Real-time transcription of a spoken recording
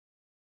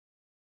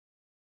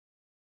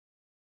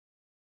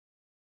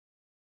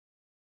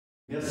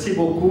Merci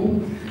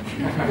beaucoup.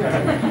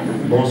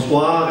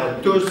 Bonsoir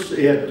à tous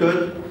et à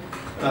toutes.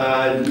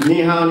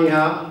 Ni hao, ni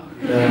hao.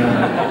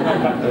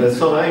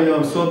 So I know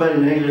I'm so bad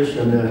in English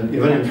and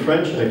even in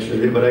French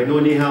actually, but I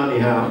know ni hao, ni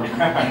hao.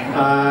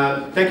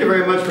 Thank you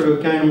very much for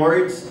your kind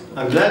words.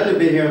 I'm glad to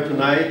be here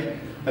tonight.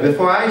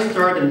 Before I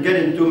start and get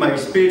into my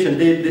speech, and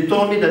they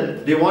told me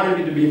that they wanted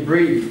me to be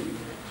brief.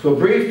 So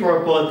brief for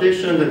a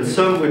politician, and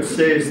some would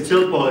say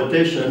still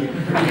politician.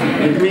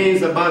 It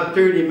means about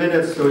 30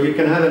 minutes, so you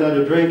can have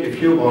another drink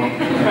if you want.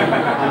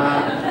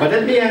 But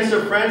let me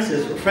answer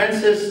Francis.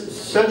 Francis,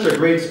 such a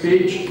great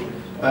speech.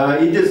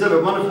 He deserves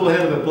a wonderful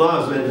hand of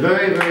applause, and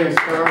very, very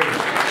inspiring.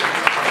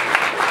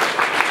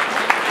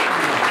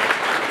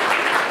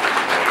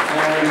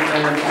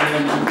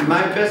 And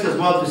my best as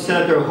well to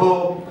Senator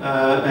Ho,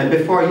 and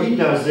before he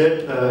does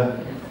it,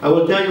 I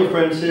will tell you,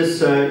 Francis,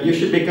 you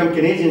should become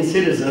Canadian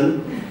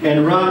citizen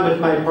and run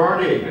with my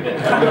party before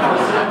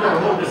Senator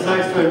Ho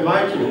decides to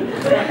invite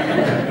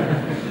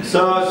you.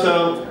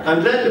 So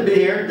I'm glad to be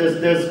here.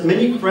 There's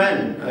many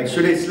friends.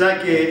 Actually, it's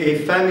like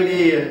a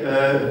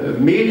family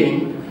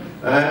meeting.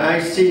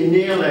 I see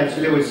Neil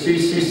actually with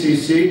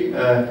CCCC,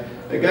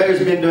 a guy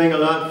who's been doing a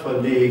lot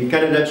for the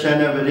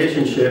Canada-China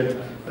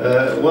relationship.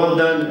 Well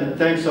done, and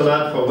thanks a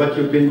lot for what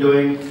you've been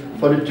doing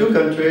for the two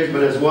countries,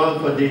 but as well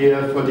for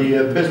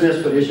the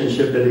business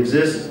relationship that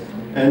exists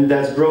and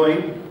that's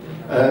growing.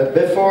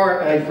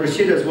 Before I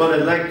proceed as well,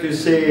 I'd like to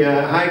say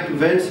hi to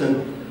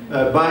Vincent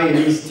Bai and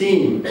his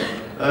team.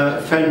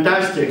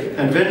 Fantastic.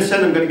 And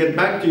Vincent, I'm going to get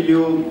back to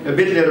you a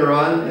bit later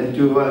on and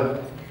to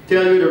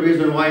tell you the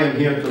reason why I'm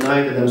here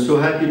tonight, and I'm so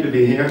happy to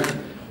be here.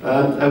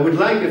 I would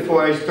like,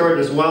 before I start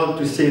as well,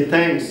 to say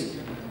thanks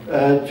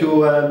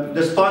to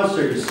the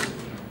sponsors.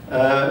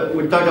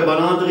 We talked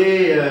about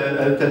André,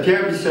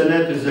 Pierre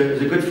Bissonnette is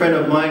a good friend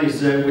of mine,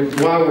 he's with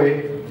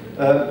Huawei.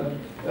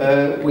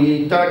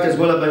 We talked as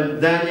well about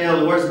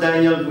Daniel. Where's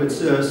Daniel with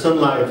Sun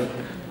Life?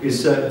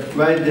 He's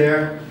right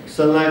there.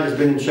 Sun Life has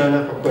been in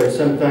China for quite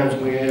some time.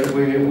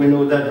 We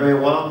know that very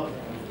well.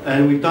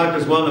 And we talked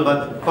as well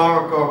about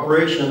Power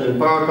Corporation, and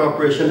Power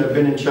Corporation have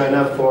been in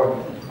China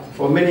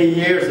for many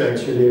years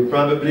actually,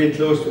 probably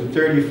close to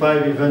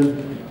 35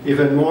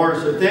 even more.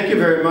 So thank you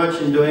very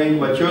much in doing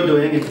what you're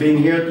doing and being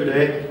here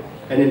today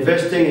and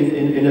investing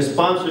in a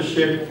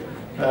sponsorship.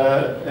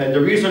 And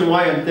the reason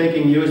why I'm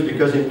thanking you is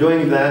because in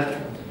doing that,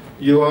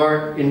 you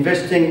are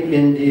investing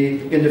in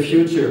the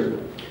future.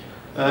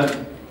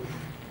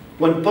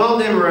 When Paul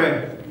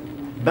Desmarais,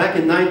 back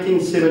in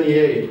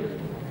 1978,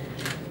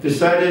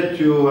 decided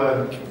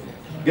to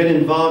get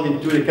involved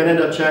into the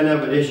Canada-China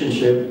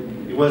relationship,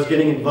 he was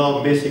getting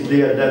involved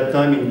basically at that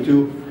time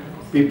into,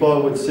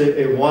 people would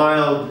say, a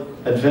wild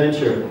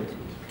adventure.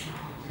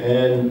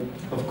 And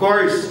of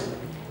course,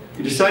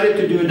 he decided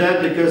to do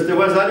that because there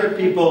was other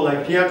people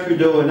like Pierre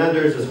Trudeau and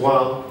others as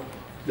well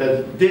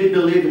that did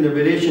believe in the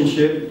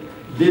relationship,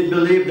 did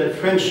believe that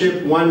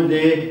friendship one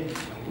day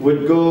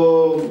would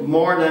go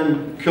more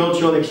than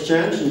cultural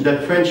exchange, and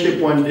that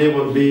friendship one day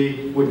would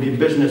be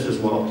business as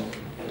well.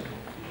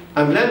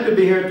 I'm glad to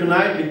be here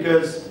tonight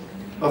because,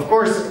 of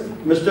course,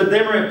 Mr.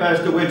 Desmarais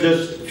passed away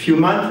just a few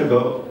months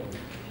ago,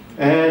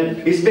 and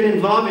he's been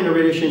involved in a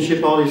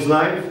relationship all his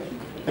life,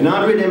 and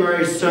André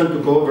Desmarais' son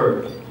took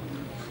over.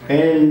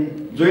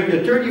 And during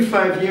the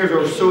 35 years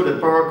or so that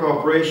Power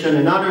Corporation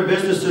and other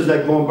businesses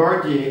like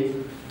Bombardier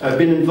have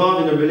been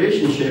involved in a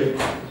relationship,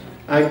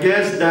 I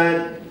guess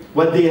that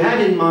what they had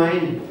in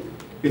mind,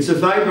 it's a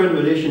vibrant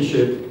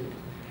relationship.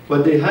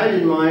 What they had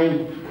in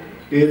mind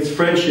is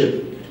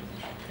friendship.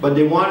 But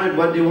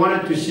what they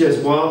wanted to see as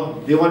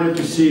well, they wanted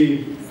to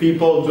see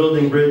people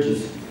building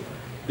bridges.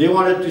 They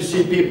wanted to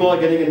see people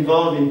getting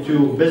involved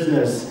into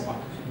business,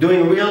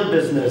 doing real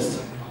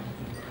business,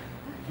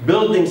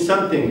 building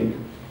something.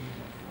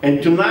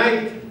 And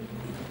tonight,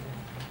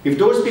 if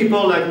those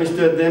people like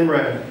Mr.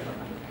 Desmarais,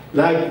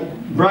 like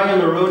Brian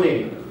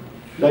Mulroney,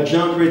 like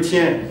Jean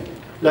Chrétien,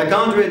 like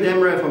André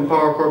Desmarais from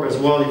Power Corp as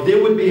well, if they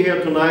would be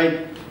here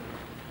tonight,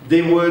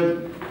 they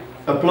would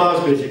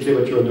applaud basically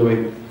what you're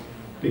doing.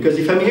 Because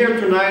if I'm here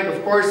tonight,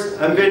 of course,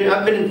 I've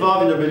been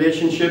involved in the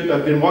relationship,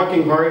 I've been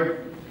working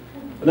hard,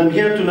 but I'm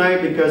here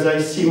tonight because I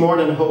see more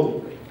than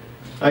hope.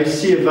 I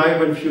see a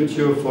vibrant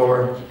future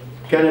for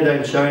Canada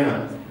and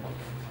China.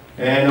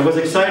 And I was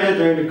excited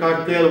during the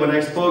cocktail when I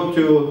spoke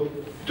to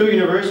two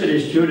university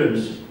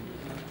students.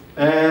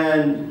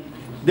 And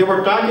they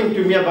were talking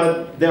to me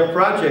about their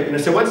project. And I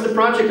said, what's the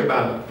project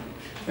about?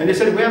 And they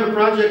said, we have a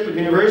project with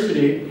the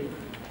university.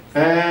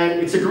 And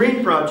it's a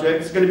green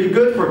project. It's going to be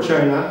good for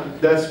China.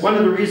 That's one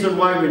of the reasons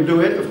why we do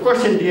it. Of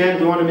course, in the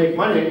end, we want to make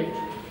money.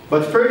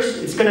 But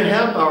first, it's going to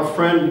help our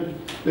friend,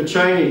 the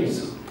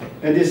Chinese.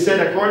 And they said,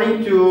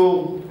 according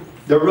to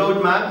the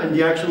roadmap and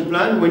the action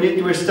plan, we need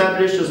to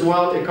establish as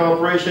well a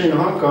cooperation in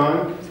Hong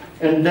Kong.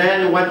 And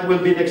then what will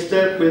be next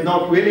step, we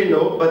don't really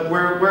know, but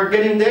we're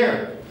getting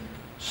there.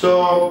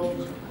 So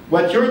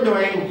what you're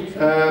doing,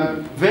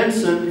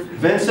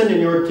 Vincent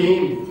and your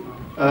team,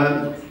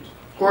 of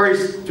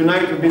course,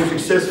 tonight we've been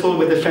successful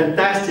with a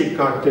fantastic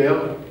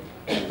cocktail.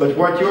 But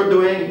what you're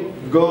doing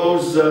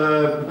goes,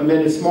 I mean,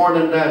 it's more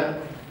than that.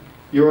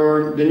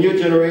 You're the new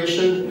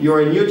generation.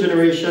 You're a new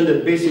generation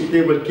that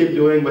basically will keep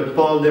doing what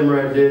Paul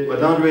Desmarais did, what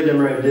André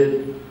Desmarais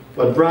did,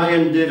 what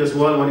Brian did as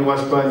well when he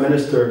was Prime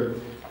Minister.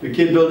 We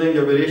keep building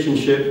the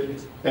relationship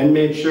and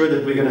make sure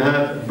that we're going to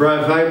have a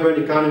vibrant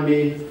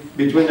economy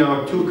between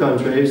our two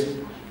countries,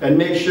 and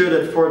make sure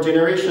that for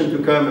generations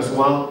to come as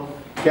well,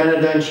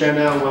 Canada and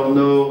China will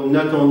know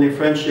not only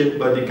friendship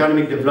but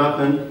economic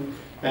development,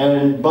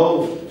 and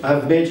both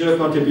have major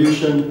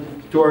contribution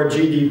to our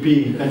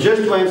GDP. And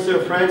just to answer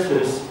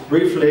Francis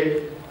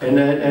briefly, and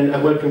I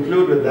will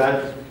conclude with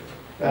that.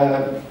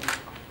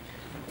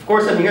 Of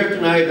course, I'm here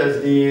tonight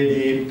as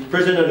the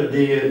president of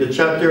the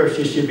chapter of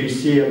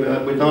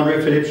CCBC with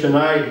André Philippe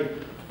Chenaille.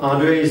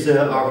 André is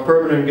our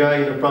permanent guy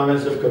in the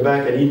province of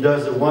Quebec, and he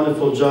does a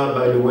wonderful job,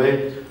 by the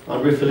way.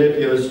 André Philippe,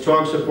 you have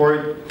strong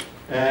support,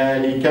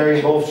 and he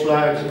carries both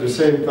flags at the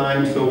same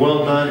time, so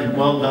well done,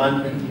 well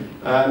done.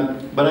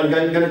 But I'm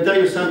going to tell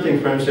you something,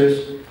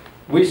 Francis.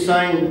 We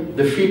signed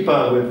the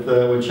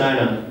FIPA with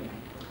China.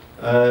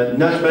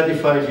 Not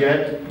ratified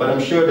yet, but I'm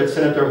sure that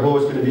Senator Ho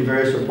is going to be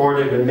very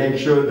supportive and make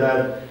sure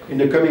that in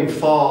the coming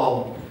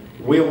fall,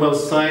 we will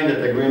sign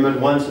that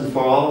agreement once and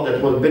for all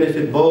that will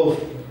benefit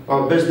both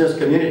our business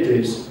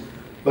communities.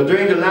 But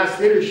during the last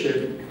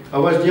leadership, I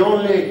was the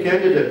only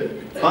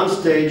candidate on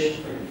stage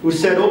who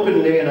said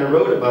openly, and I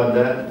wrote about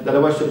that I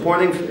was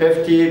supporting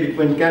FTA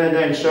between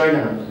Canada and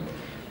China.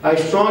 I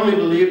strongly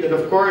believe that,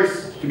 of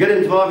course, to get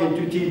involved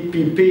in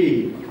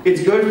TPP,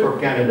 it's good for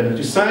Canada.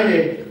 To sign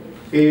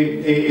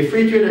a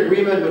free trade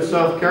agreement with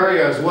South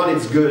Korea as well,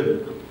 it's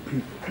good.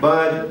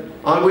 But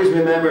always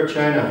remember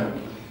China.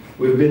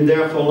 We've been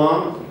there for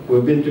long.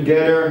 We've been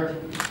together,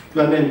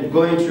 I mean,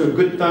 going through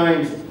good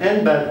times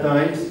and bad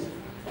times.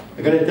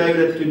 I'm going to tell you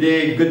that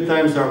today, good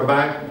times are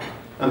back.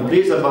 I'm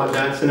pleased about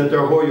that.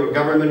 Senator Ho, your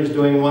government is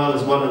doing well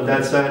as well on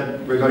that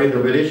side regarding the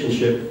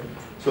relationship.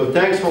 So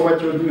thanks for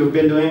what you've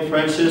been doing,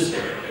 Francis.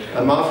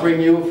 I'm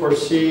offering you for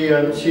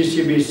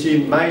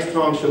CCBC my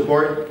strong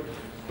support.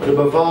 But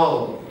above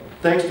all,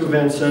 thanks to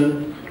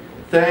Vincent,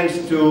 thanks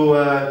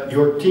to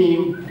your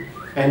team,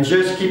 and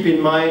just keep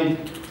in mind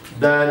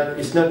that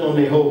it's not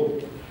only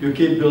hope. You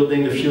keep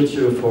building the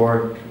future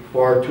for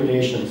our two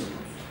nations.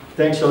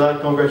 Thanks a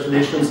lot,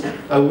 congratulations.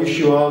 I wish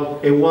you all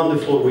a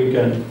wonderful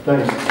weekend.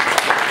 Thanks.